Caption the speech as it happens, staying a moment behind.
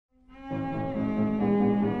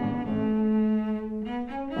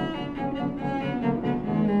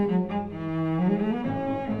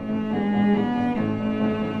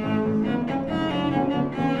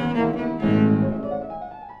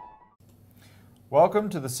Welcome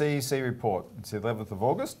to the CEC report. It's the 11th of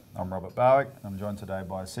August. I'm Robert Barwick. I'm joined today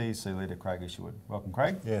by CEC leader Craig Isherwood. Welcome,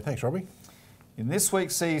 Craig. Yeah, thanks, Robbie. In this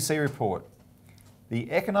week's CEC report,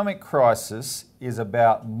 the economic crisis is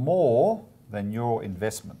about more than your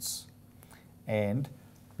investments. And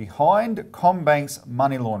behind Commonwealth's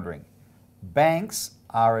money laundering, banks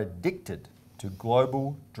are addicted to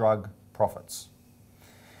global drug profits.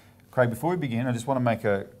 Craig, before we begin, I just want to make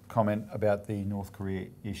a comment about the North Korea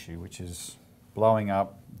issue, which is blowing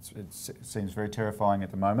up. It seems very terrifying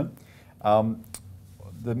at the moment.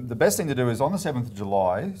 The best thing to do is on the 7th of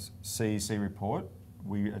July's CEC report,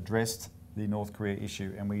 we addressed the North Korea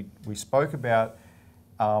issue and we spoke about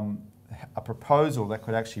a proposal that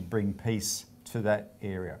could actually bring peace to that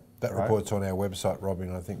area. That report's on our website, Robbie,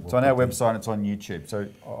 and I think it's on our website and it's on YouTube. So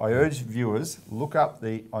I urge viewers, look up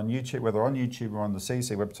on YouTube, whether on YouTube or on the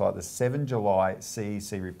CEC website, the 7 July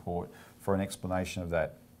CEC report for an explanation of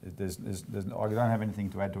that. I don't have anything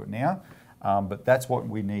to add to it now, but that's what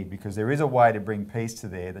we need, because there is a way to bring peace to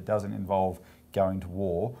there that doesn't involve going to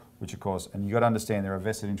war, which of course, and you've got to understand there are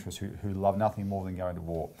vested interests who love nothing more than going to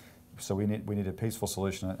war. So we need a peaceful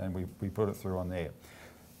solution, and we put it through on there.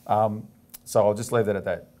 So I'll just leave that at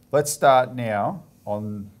that. Let's start now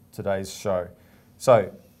on today's show.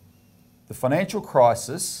 So the financial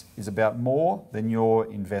crisis is about more than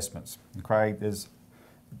your investments. And Craig,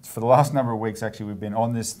 for the last number of weeks, actually, we've been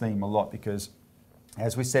on this theme a lot because,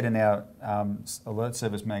 as we said in our Alert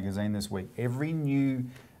Service magazine this week, every new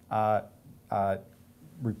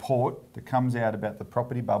report that comes out about the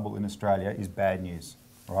property bubble in Australia is bad news.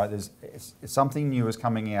 Right? Something new is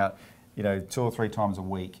coming out, 2 or 3 times a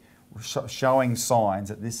week, showing signs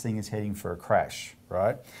that this thing is heading for a crash.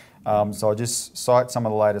 Right? So I'll just cite some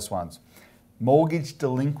of the latest ones. Mortgage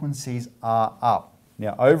delinquencies are up.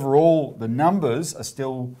 Now, overall, the numbers are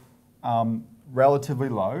still relatively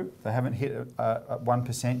low. They haven't hit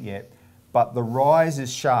 1% yet, but the rise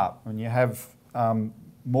is sharp. When you have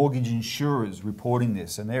mortgage insurers reporting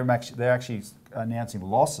this, and they're actually announcing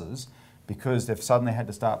losses because they've suddenly had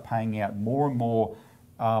to start paying out more and more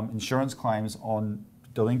insurance claims on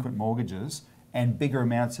delinquent mortgages and bigger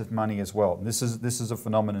amounts of money as well. And this is a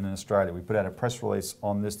phenomenon in Australia. We put out a press release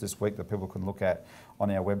on this week that people can look at on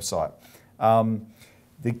our website.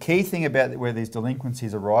 The key thing about where these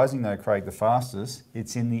delinquencies are rising though, Craig, the fastest,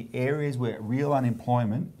 it's in the areas where real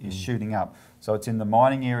unemployment is shooting up. So it's in the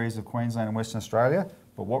mining areas of Queensland and Western Australia,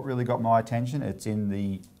 but what really got my attention, it's in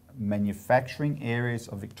the manufacturing areas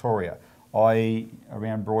of Victoria, i.e.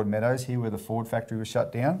 around Broadmeadows here where the Ford factory was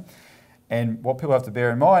shut down. And what people have to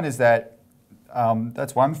bear in mind is that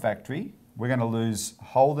that's one factory. We're going to lose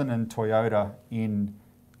Holden and Toyota in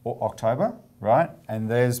October. Right, and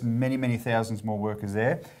there's many thousands more workers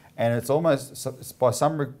there, and it's almost, by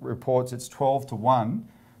some reports, it's 12 to 1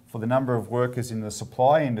 for the number of workers in the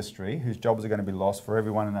supply industry whose jobs are going to be lost for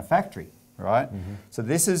everyone in a factory, right? Mm-hmm. So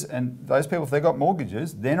and those people, if they've got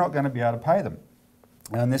mortgages, they're not going to be able to pay them,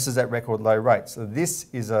 and this is at record low rates. So this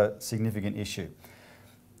is a significant issue.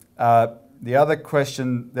 The other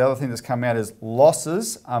thing that's come out is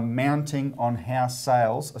losses are mounting on house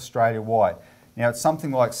sales Australia-wide. Now, it's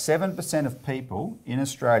something like 7% of people in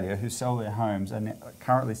Australia who sell their homes are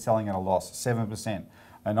currently selling at a loss, 7%.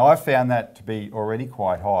 And I found that to be already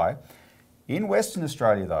quite high. In Western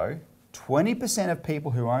Australia, though, 20% of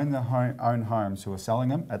people who own homes who are selling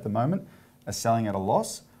them at the moment are selling at a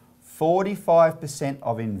loss. 45%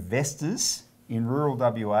 of investors in rural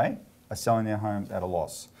WA are selling their homes at a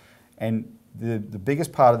loss. And the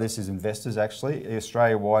biggest part of this is investors, actually.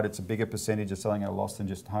 Australia-wide, it's a bigger percentage of selling at a loss than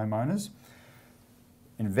just homeowners.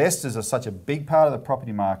 Investors are such a big part of the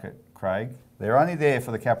property market, Craig. They're only there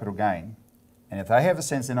for the capital gain. And if they have a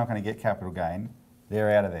sense they're not going to get capital gain,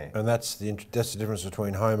 they're out of there. And that's the difference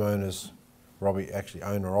between homeowners, Robbie, actually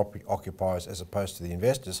owner-occupiers, as opposed to the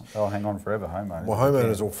investors. They'll hang on forever, homeowners. Well,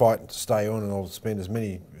 homeowners will fight to stay on and will spend as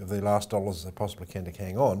many of their last dollars as they possibly can to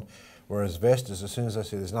hang on. Whereas investors, as soon as they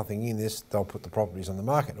see there's nothing in this, they'll put the properties on the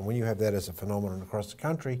market. And when you have that as a phenomenon across the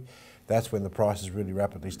country, that's when the prices really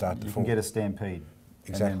rapidly start to fall. You can get a stampede.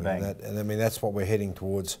 Exactly, and I mean that's what we're heading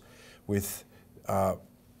towards with, with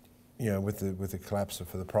the collapse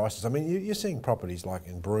for the prices. I mean, you're seeing properties like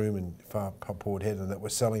in Broome and far Port Hedland that were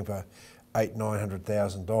selling for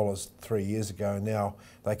 $800,000-900,000 3 years ago, and now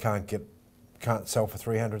they can't sell for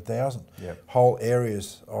 $300,000. Yep. Whole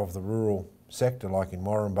areas of the rural sector, like in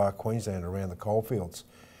Moranbah, Queensland, around the coalfields,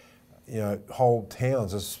 whole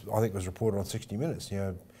towns, as I think was reported on 60 Minutes,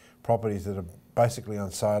 properties that are basically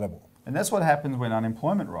unsaleable. And that's what happens when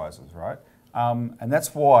unemployment rises, right? And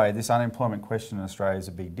that's why this unemployment question in Australia is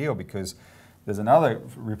a big deal, because There's another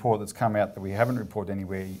report that's come out that we haven't reported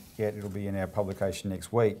anywhere yet. It'll be in our publication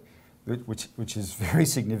next week, which is very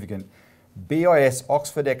significant. BIS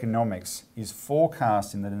Oxford Economics is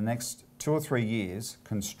forecasting that in the next 2 or 3 years,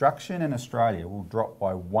 construction in Australia will drop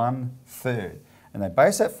by 1/3. And they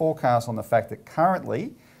base that forecast on the fact that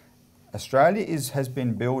currently Australia has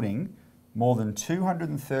been building more than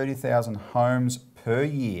 230,000 homes per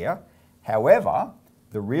year. However,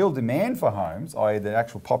 the real demand for homes, i.e. the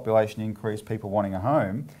actual population increase, people wanting a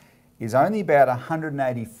home, is only about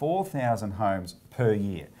 184,000 homes per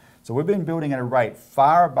year. So we've been building at a rate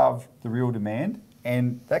far above the real demand,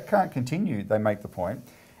 and that can't continue, they make the point.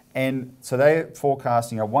 And so they're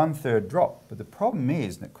forecasting a 1/3 drop. But the problem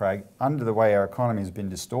is, that Craig, under the way our economy has been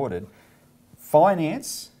distorted,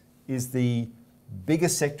 finance is the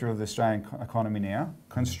biggest sector of the Australian economy now.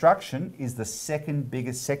 Construction is the second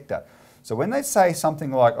biggest sector. So when they say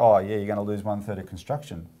something like, oh yeah, you're going to lose 1/3 of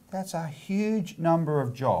construction, that's a huge number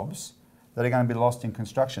of jobs that are going to be lost in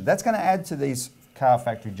construction. That's going to add to these car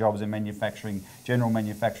factory jobs and manufacturing, general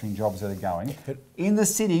manufacturing jobs that are going in the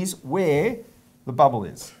cities where the bubble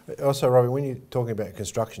is. Also, Robbie, when you're talking about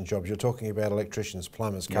construction jobs, you're talking about electricians,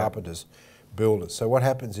 plumbers, carpenters, builders. So what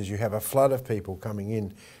happens is you have a flood of people coming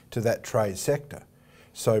in to that trade sector.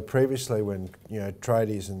 So previously when,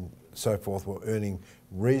 tradies and so forth were earning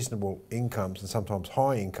reasonable incomes and sometimes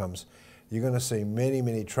high incomes, you're going to see many,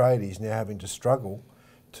 many tradies now having to struggle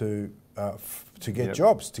to get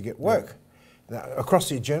jobs, to get work. Now, across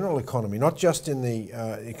the general economy, not just in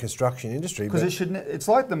the construction industry. Because it's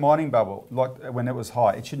like the mining bubble, like when it was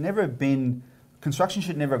high. It should never have been, construction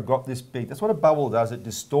should never have got this big. That's what a bubble does, it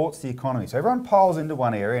distorts the economy. So everyone piles into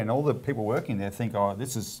one area and all the people working there think, oh,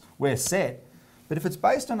 we're set. But if it's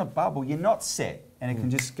based on a bubble, you're not set, and it can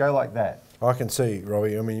just go like that. I can see,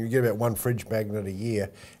 Robbie, I mean, you get about 1 fridge magnet a year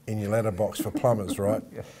in your letterbox for plumbers, right?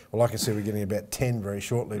 Well, I can see we're getting about 10 very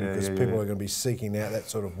shortly because people are going to be seeking out that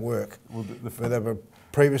sort of work. Well, they were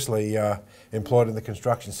previously employed in the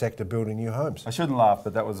construction sector building new homes. I shouldn't laugh,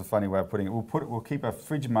 but that was a funny way of putting it. We'll keep a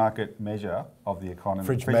fridge market measure of the economy,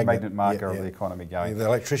 fridge magnet marker of the economy going. The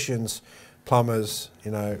electricians, plumbers,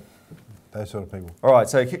 those sort of people. All right,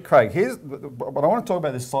 so Craig, but I want to talk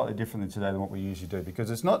about this slightly differently today than what we usually do, because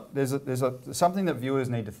it's not, there's something that viewers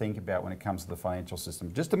need to think about when it comes to the financial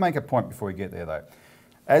system. Just to make a point before we get there though,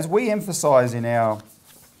 as we emphasise in our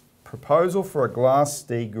proposal for a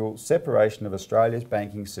Glass-Steagall separation of Australia's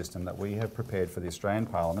banking system that we have prepared for the Australian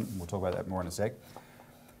Parliament, and we'll talk about that more in a sec,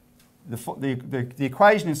 the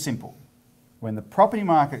equation is simple. When the property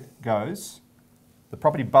market goes, the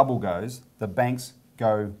property bubble goes, the banks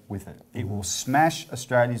go with it. It will smash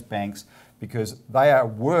Australia's banks because they are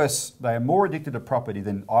worse, they are more addicted to property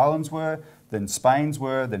than Ireland's were, than Spain's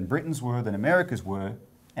were, than Britain's were, than America's were.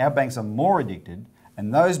 Our banks are more addicted,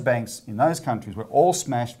 and those banks in those countries were all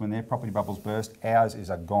smashed when their property bubbles burst. Ours is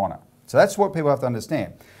a goner. So that's what people have to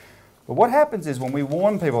understand. But what happens is when we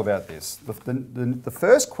warn people about this, the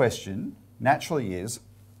first question naturally is,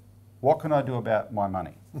 what can I do about my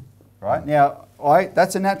money? Right? Now,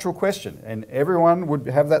 that's a natural question, and everyone would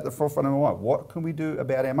have that at the forefront of their mind. What can we do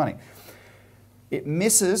about our money? It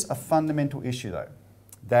misses a fundamental issue, though,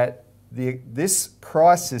 that this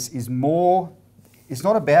crisis is it's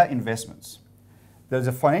not about investments. There's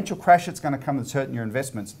a financial crash that's going to come that's hurting your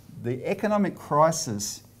investments. The economic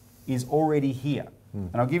crisis is already here.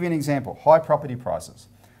 And I'll give you an example. High property prices.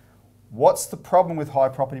 What's the problem with high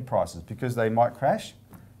property prices? Because they might crash?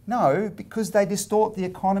 No, because they distort the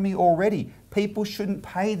economy already. People shouldn't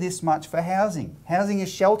pay this much for housing. Housing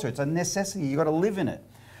is shelter. It's a necessity. You've got to live in it.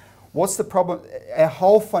 What's the problem? Our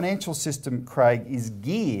whole financial system, Craig, is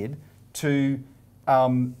geared to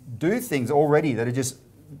do things already that are just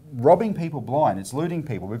robbing people blind. It's looting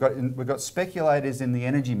people. We've got speculators in the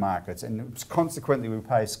energy markets, and consequently we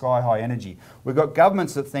pay sky-high energy. We've got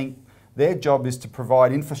governments that think their job is to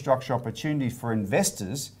provide infrastructure opportunities for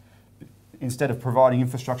investors instead of providing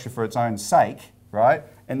infrastructure for its own sake, right?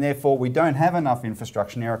 And therefore we don't have enough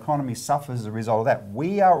infrastructure and our economy suffers as a result of that.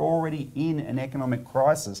 We are already in an economic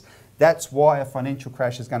crisis. That's why a financial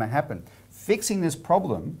crash is going to happen. Fixing this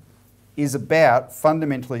problem is about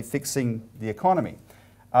fundamentally fixing the economy.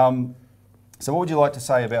 So what would you like to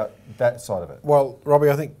say about that side of it? Well, Robbie,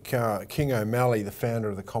 I think King O'Malley, the founder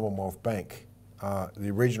of the Commonwealth Bank, the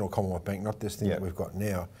original Commonwealth Bank, not this thing that we've got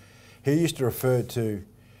now, he used to refer to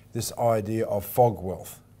this idea of fog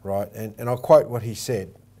wealth, right? And I'll quote what he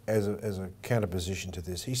said as a counterposition to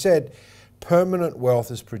this. He said, permanent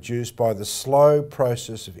wealth is produced by the slow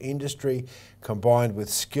process of industry combined with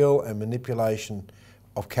skill and manipulation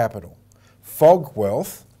of capital. Fog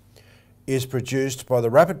wealth is produced by the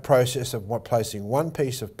rapid process of placing one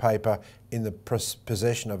piece of paper in the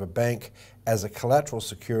possession of a bank as a collateral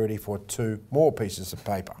security for 2 more pieces of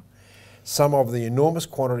paper. Some of the enormous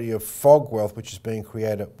quantity of fog wealth which is being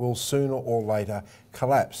created will sooner or later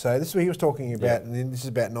collapse. So this is what he was talking about, and this is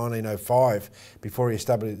about 1905, before he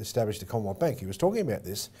established the Commonwealth Bank. He was talking about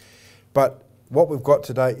this. But what we've got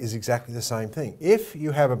today is exactly the same thing. If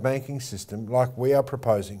you have a banking system like we are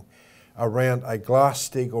proposing around a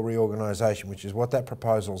Glass-Steagall reorganisation, which is what that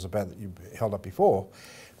proposal is about that you held up before,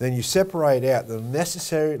 then you separate out the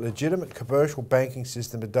necessary, legitimate commercial banking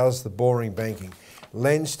system that does the boring banking,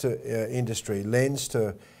 lends to industry, lends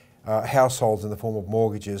to households in the form of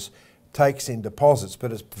mortgages, takes in deposits,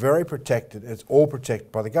 but it's very protected, it's all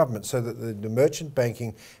protected by the government, so that the merchant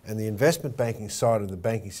banking and the investment banking side of the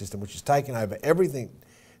banking system, which has taken over everything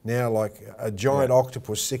now like a giant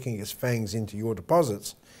octopus sinking its fangs into your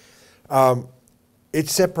deposits,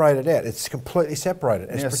 it's separated out. It's completely separated.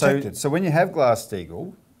 It's protected. So when you have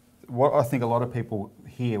Glass-Steagall, what I think a lot of people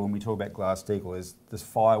hear when we talk about Glass-Steagall is this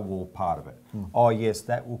firewall part of it. Oh yes,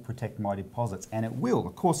 that will protect my deposits, and it will.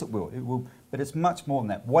 Of course it will. It will, but it's much more than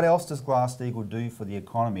that. What else does Glass-Steagall do for the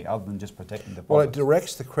economy other than just protecting deposits? Well, it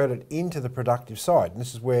directs the credit into the productive side, and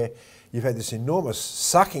this is where you've had this enormous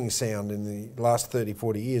sucking sound in the last 30,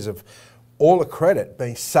 40 years of all the credit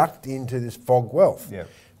being sucked into this fog wealth. Yeah.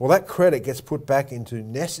 Well, that credit gets put back into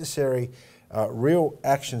necessary real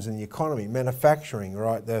actions in the economy, manufacturing,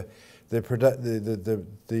 right? The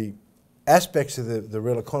aspects of the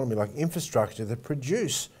real economy, like infrastructure, that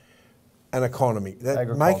produce an economy, that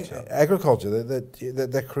agriculture,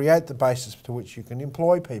 that create the basis to which you can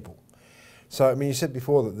employ people. So, I mean, you said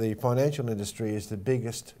before that the financial industry is the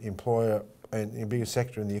biggest employer and the biggest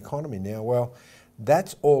sector in the economy now. Well,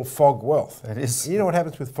 that's all fog wealth. It is. You know what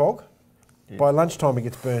happens with fog? Yeah. By lunchtime it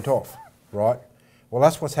gets burnt off, right? Well,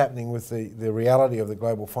 that's what's happening with the reality of the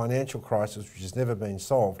global financial crisis, which has never been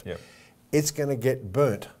solved. Yep. It's going to get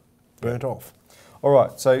burnt off. All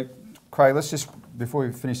right, so Craig, let's just, before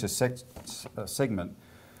we finish this segment,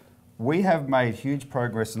 we have made huge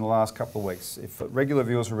progress in the last couple of weeks. If regular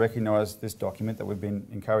viewers will recognise this document that we've been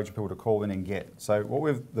encouraging people to call in and get. So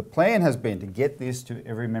the plan has been to get this to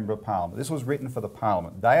every member of Parliament. This was written for the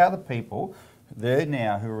Parliament. They are the people there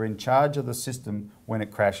now who are in charge of the system when it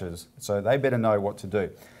crashes, so they better know what to do.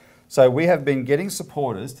 So we have been getting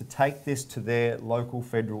supporters to take this to their local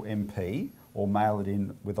federal MP or mail it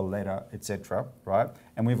in with a letter, etc. Right?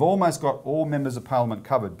 And we've almost got all members of Parliament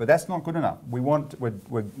covered, but that's not good enough. We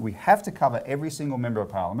have to cover every single member of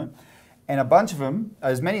Parliament, and a bunch of them,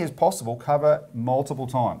 as many as possible, cover multiple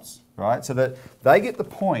times, right? So that they get the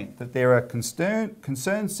point that there are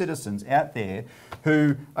concerned citizens out there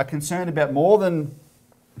who are concerned about more than,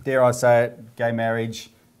 dare I say it, gay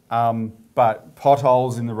marriage, but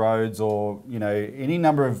potholes in the roads, or any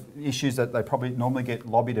number of issues that they probably normally get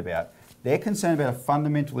lobbied about. They're concerned about a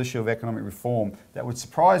fundamental issue of economic reform that would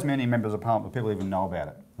surprise many members of Parliament, but people even know about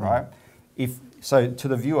it, right? So to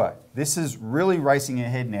the viewer, this is really racing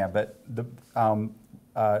ahead now, but the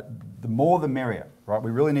more the merrier, right?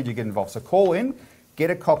 We really need you to get involved. So call in, get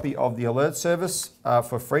a copy of the alert service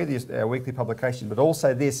for free, our weekly publication, but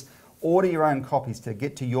also this, order your own copies to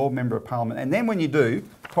get to your member of Parliament. And then when you do,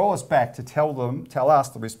 call us back to tell us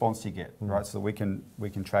the response you get, right? So that we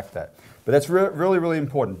can track that. But that's really, really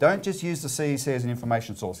important. Don't just use the CEC as an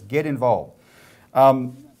information source. Get involved.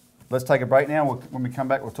 Let's take a break now. When we come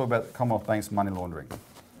back, we'll talk about the Commonwealth Bank's money laundering.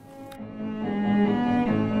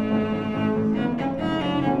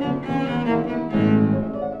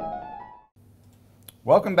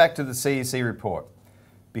 Welcome back to the CEC report.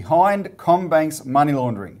 Behind Commbank's money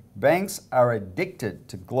laundering, banks are addicted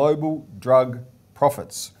to global drug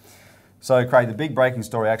profits. So, Craig, the big breaking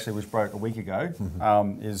story actually, which broke a week ago,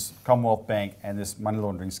 is Commonwealth Bank and this money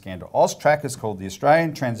laundering scandal. AUSTRAC is called the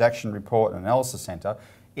Australian Transaction Report and Analysis Centre.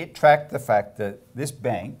 It tracked the fact that this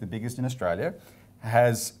bank, the biggest in Australia,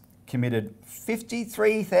 has committed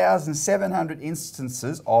 53,700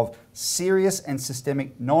 instances of serious and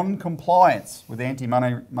systemic non-compliance with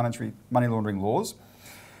anti-money laundering laws.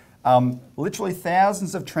 Literally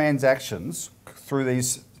thousands of transactions through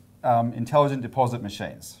these intelligent deposit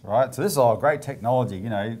machines, right? So this is all great technology,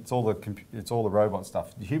 it's all the robot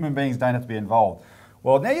stuff. Human beings don't have to be involved.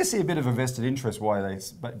 Well, now you see a bit of a vested interest why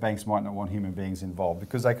banks might not want human beings involved,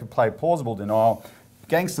 because they could play plausible denial.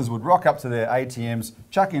 Gangsters would rock up to their ATMs,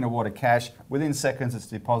 chuck in a wad of cash, within seconds it's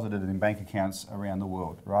deposited in bank accounts around the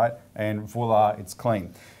world, right? And voila, it's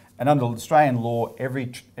clean. And under Australian law,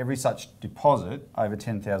 every such deposit over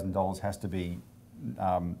 $10,000 has to be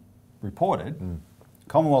reported,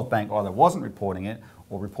 Commonwealth Bank either wasn't reporting it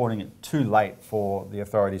or reporting it too late for the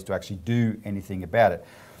authorities to actually do anything about it.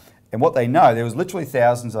 And what they know, there was literally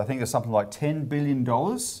thousands, I think there's something like $10 billion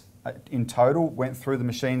in total went through the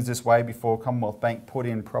machines this way before Commonwealth Bank put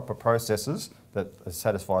in proper processes that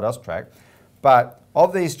satisfied AUSTRAC. But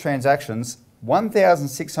of these transactions,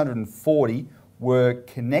 1,640 were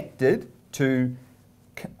connected to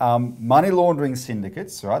money laundering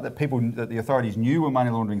syndicates, right? That the authorities knew were money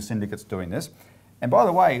laundering syndicates doing this. And by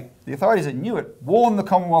the way, the authorities that knew it warned the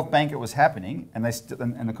Commonwealth Bank it was happening, and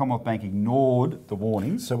and the Commonwealth Bank ignored the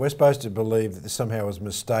warnings. So we're supposed to believe that this somehow was a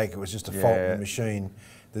mistake. It was just a fault in the machine.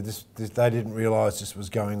 That they didn't realise this was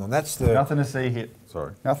going on. That's the nothing to see here.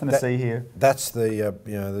 Sorry, nothing to see here. That's the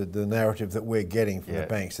the narrative that we're getting from the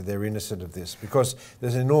banks, that they're innocent of this, because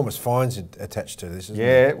there's enormous fines attached to this. Isn't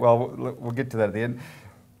there? Well, we'll get to that at the end.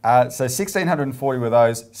 So 1,640 were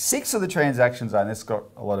those. 6 of the transactions, and this got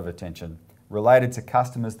a lot of attention, related to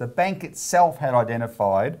customers the bank itself had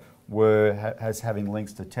identified as having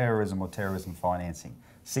links to terrorism or terrorism financing.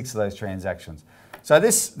 6 of those transactions. So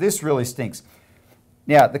this really stinks.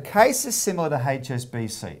 Now, the case is similar to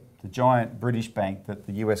HSBC, the giant British bank that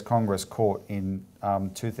the US Congress caught in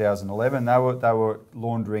 2011. They were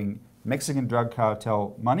laundering Mexican drug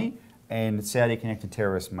cartel money and Saudi-connected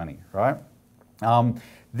terrorist money, right?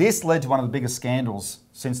 This led to one of the biggest scandals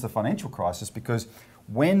since the financial crisis, because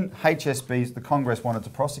when the Congress wanted to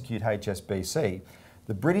prosecute HSBC,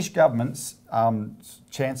 the British government's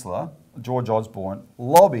Chancellor, George Osborne,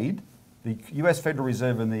 lobbied the US Federal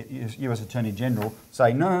Reserve and the US Attorney General,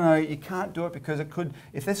 saying, no, you can't do it because it could,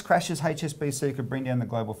 if this crashes HSBC, it could bring down the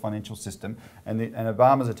global financial system. And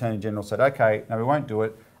Obama's Attorney General said, okay, no, we won't do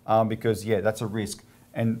it because, that's a risk.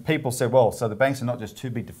 And people said, well, so the banks are not just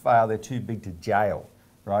too big to fail, they're too big to jail,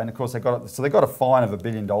 right? And of course, they got a fine of $1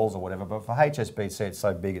 billion or whatever, but for HSBC, it's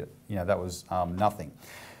so big, that was nothing.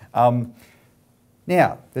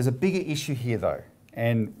 Now, there's a bigger issue here though,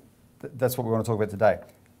 and that's what we want to talk about today.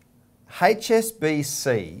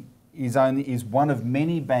 HSBC is one of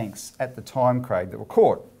many banks at the time, Craig, that were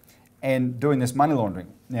caught and doing this money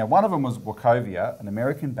laundering. Now, one of them was Wachovia, an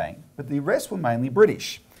American bank, but the rest were mainly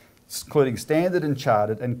British, including Standard and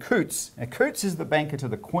Chartered and Coutts. Now, Coutts is the banker to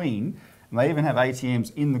the Queen, and they even have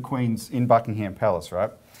ATMs in Buckingham Palace,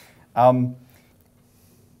 right?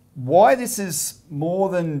 Why this is more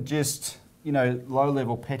than just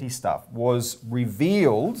low-level petty stuff was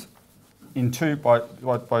revealed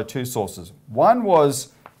by two sources. One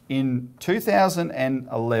was in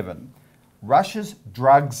 2011, Russia's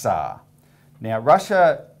drug czar. Now,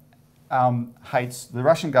 the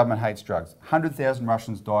Russian government hates drugs. 100,000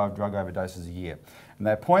 Russians die of drug overdoses a year. And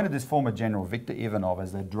they appointed this former general, Viktor Ivanov,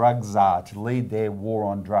 as their drug czar to lead their war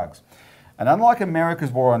on drugs. And unlike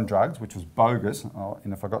America's war on drugs, which was bogus,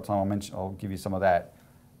 and if I got time I'll give you some of that,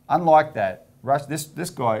 unlike that,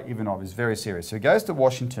 this guy, Ivanov, is very serious. So he goes to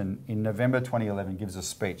Washington in November 2011, gives a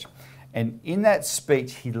speech. And in that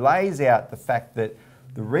speech, he lays out the fact that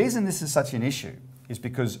the reason this is such an issue is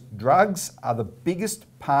because drugs are the biggest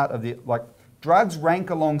part of drugs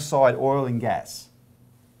rank alongside oil and gas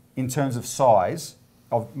in terms of size,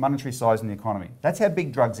 of monetary size in the economy. That's how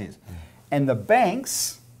big drugs is. And the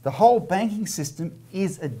banks, the whole banking system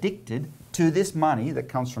is addicted to this money that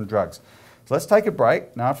comes from drugs. So let's take a break,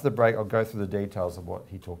 and after the break, I'll go through the details of what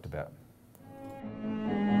he talked about.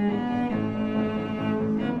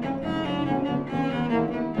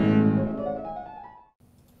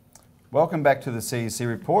 Welcome back to the CEC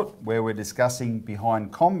report, where we're discussing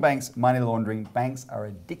behind Commbank's money laundering, banks are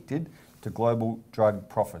addicted to global drug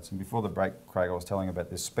profits. And before the break, Craig, I was telling about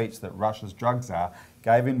this speech that Russia's drug czar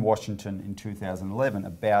gave in Washington in 2011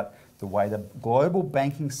 about the way the global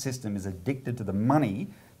banking system is addicted to the money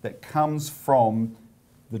that comes from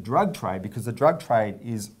the drug trade, because the drug trade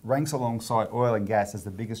ranks alongside oil and gas as the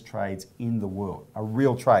biggest trades in the world, a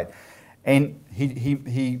real trade. And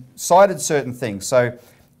he cited certain things. So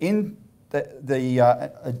in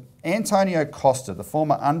Antonio Costa, the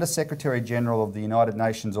former Under-Secretary General of the United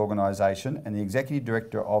Nations Organization and the Executive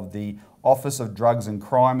Director of the Office of Drugs and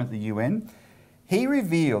Crime at the UN, he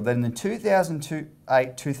revealed that in the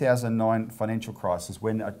 2008-2009 financial crisis,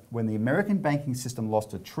 when the American banking system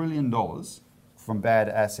lost $1 trillion from bad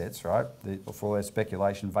assets, right, for all their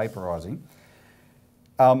speculation vaporizing,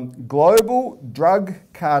 global drug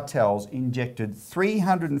cartels injected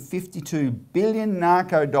 $352 billion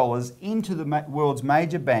narco dollars into the world's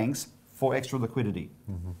major banks for extra liquidity.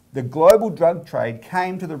 Mm-hmm. The global drug trade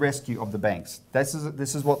came to the rescue of the banks. This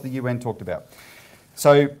is what the UN talked about.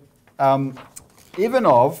 So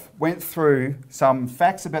Ivanov went through some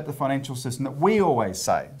facts about the financial system that we always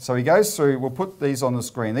say. So he goes through, we'll put these on the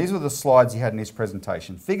screen. These are the slides he had in his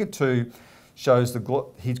presentation. Figure 2 shows,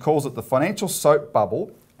 he calls it the financial soap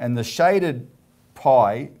bubble, and the shaded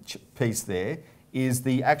pie piece there is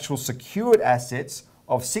the actual secured assets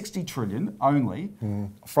of 60 trillion only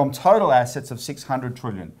from total assets of 600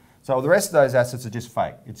 trillion. So the rest of those assets are just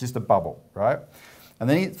fake. It's just a bubble, right? And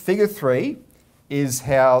then figure 3 is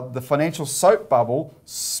how the financial soap bubble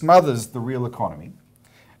smothers the real economy.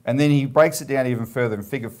 And then he breaks it down even further in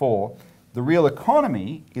figure 4. The real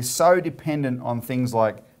economy is so dependent on things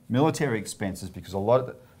like military expenses, because a lot of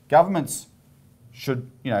the governments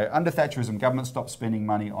should, under Thatcherism, governments stopped spending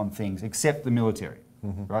money on things except the military,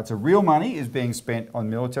 right? So real money is being spent on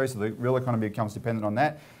military, so the real economy becomes dependent on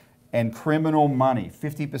that. And criminal money,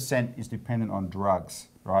 50% is dependent on drugs,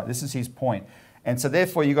 right? This is his point. And so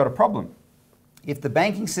therefore you've got a problem. If the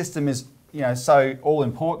banking system is, so all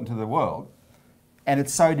important to the world, and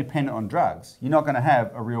it's so dependent on drugs, you're not going to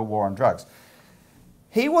have a real war on drugs.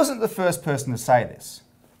 He wasn't the first person to say this.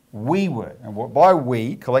 We were, and by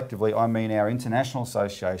we, collectively, I mean our international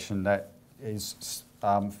association that is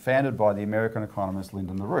founded by the American economist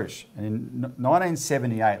Lyndon LaRouche. And in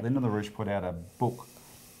 1978, Lyndon LaRouche put out a book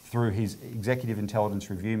through his Executive Intelligence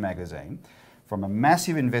Review magazine from a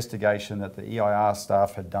massive investigation that the EIR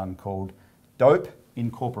staff had done called Dope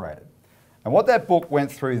Incorporated. And what that book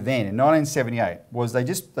went through then in 1978 was they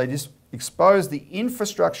just exposed the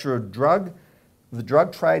infrastructure of the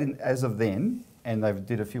drug trade as of then, and they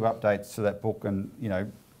did a few updates to that book and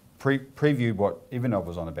previewed what Ivanov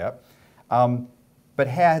was on about. But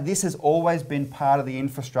how this has always been part of the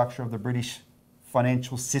infrastructure of the British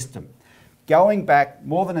financial system, going back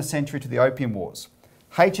more than a century to the Opium Wars.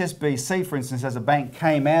 HSBC, for instance, as a bank,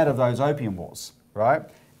 came out of those Opium Wars, right?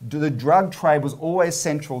 The drug trade was always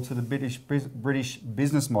central to the British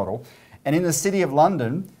business model. And in the City of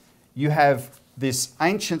London, you have this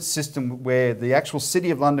ancient system where the actual City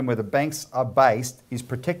of London, where the banks are based, is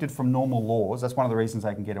protected from normal laws. That's one of the reasons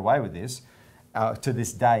they can get away with this to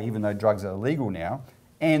this day, even though drugs are illegal now.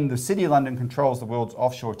 And the City of London controls the world's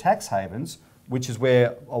offshore tax havens, which is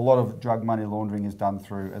where a lot of drug money laundering is done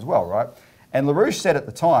through as well, right? And LaRouche said at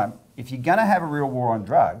the time, if you're going to have a real war on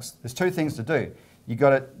drugs, there's two things to do. You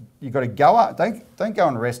got to go out. Don't go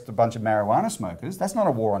and arrest a bunch of marijuana smokers. That's not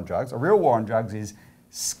a war on drugs. A real war on drugs is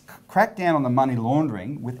crack down on the money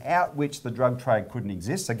laundering, without which the drug trade couldn't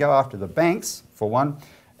exist. So go after the banks for one,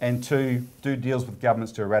 and two, do deals with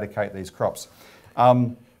governments to eradicate these crops.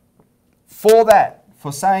 For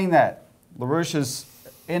saying that, LaRouche's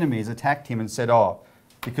enemies attacked him and said,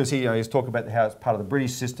 because he's talking about how it's part of the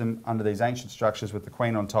British system under these ancient structures with the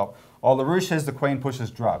Queen on top. LaRouche says the Queen pushes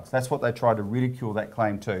drugs. That's what they tried to ridicule that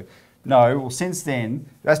claim too. No, well, since then,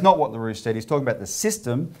 that's not what LaRouche said. He's talking about the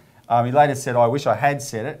system. He later said, I wish I had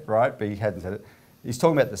said it, right? But he hadn't said it. He's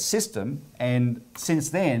talking about the system. And since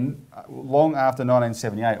then, long after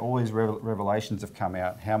 1978, all these revelations have come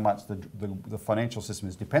out, how much the financial system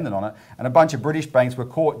is dependent on it. And a bunch of British banks were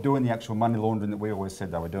caught doing the actual money laundering that we always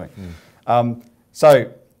said they were doing.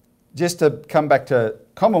 So just to come back to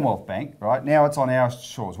Commonwealth Bank, right, now it's on our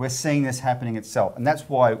shores. We're seeing this happening itself. And that's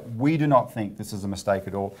why we do not think this is a mistake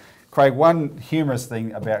at all. Craig, one humorous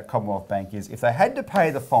thing about Commonwealth Bank is if they had to pay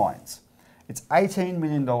the fines, it's $18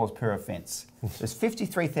 million per offence. There's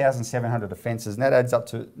 53,700 offences, and that adds up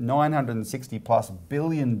to $960+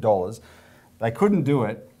 billion. They couldn't do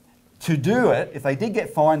it. To do it, if they did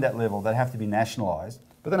get fined that level, they'd have to be nationalised.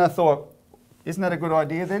 But then I thought, isn't that a good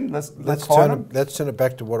idea then? Let's turn it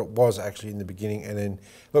back to what it was actually in the beginning. And then,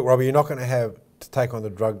 look, Robbie, you're not going to have to take on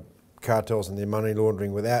the drug cartels and their money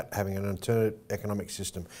laundering without having an alternative economic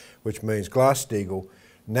system, which means Glass-Steagall,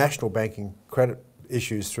 national banking, credit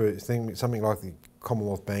issues through something like the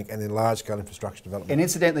Commonwealth Bank, and then large-scale infrastructure development. And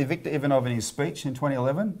incidentally, Victor Ivanov in his speech in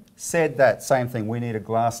 2011 said that same thing, we need a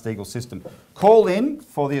Glass-Steagall system. Call in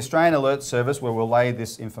for the Australian Alert Service where we'll lay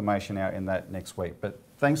this information out in that next week. But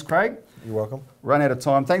thanks, Craig. You're welcome. Run out of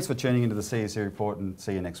time. Thanks for tuning into the CEC report, and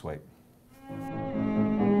see you next week.